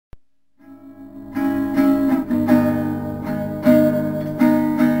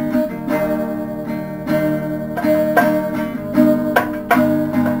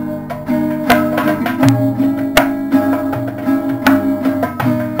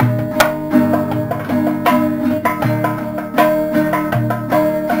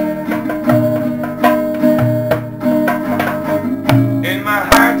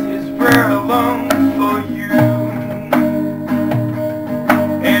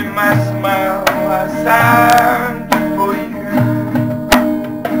sad for you.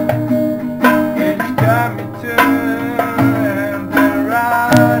 Each time you turn and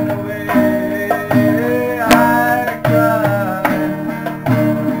run away, I cry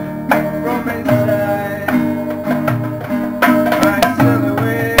from inside. I sail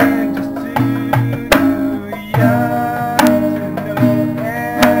away just too young to know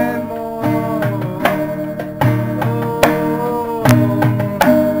anymore.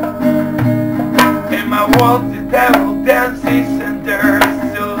 In my world the devil dances and dares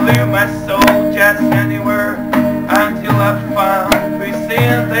to leave my soul just anywhere until I found peace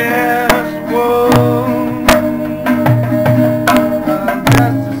in this world. I'm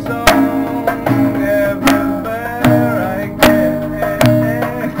just a song everywhere I get,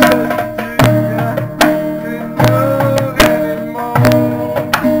 just to know anymore.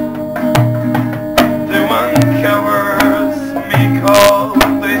 The one covers me cold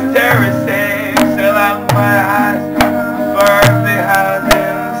with terraces along my eyes, for the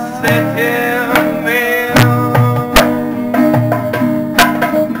houses set in me.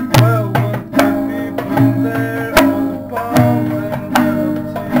 Well, won't the people there all palm and up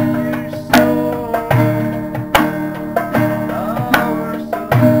to your soul, our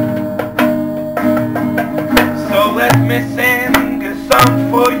soul. So let me sing a song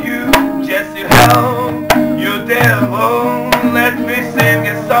for you, just to help you there alone. Let me sing a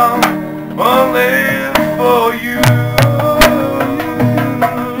song only for you.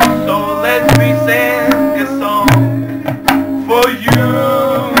 So let me sing a song for you,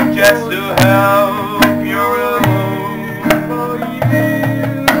 just to help you alone. For you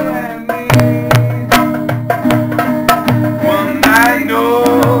and me. One I know,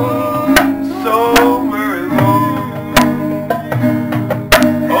 so we're alone.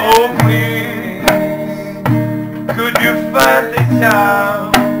 Oh please, could you find the time?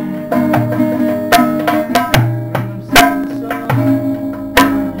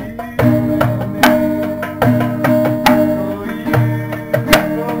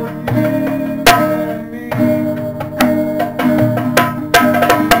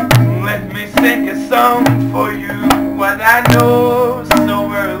 Let me sing a song for you. What I know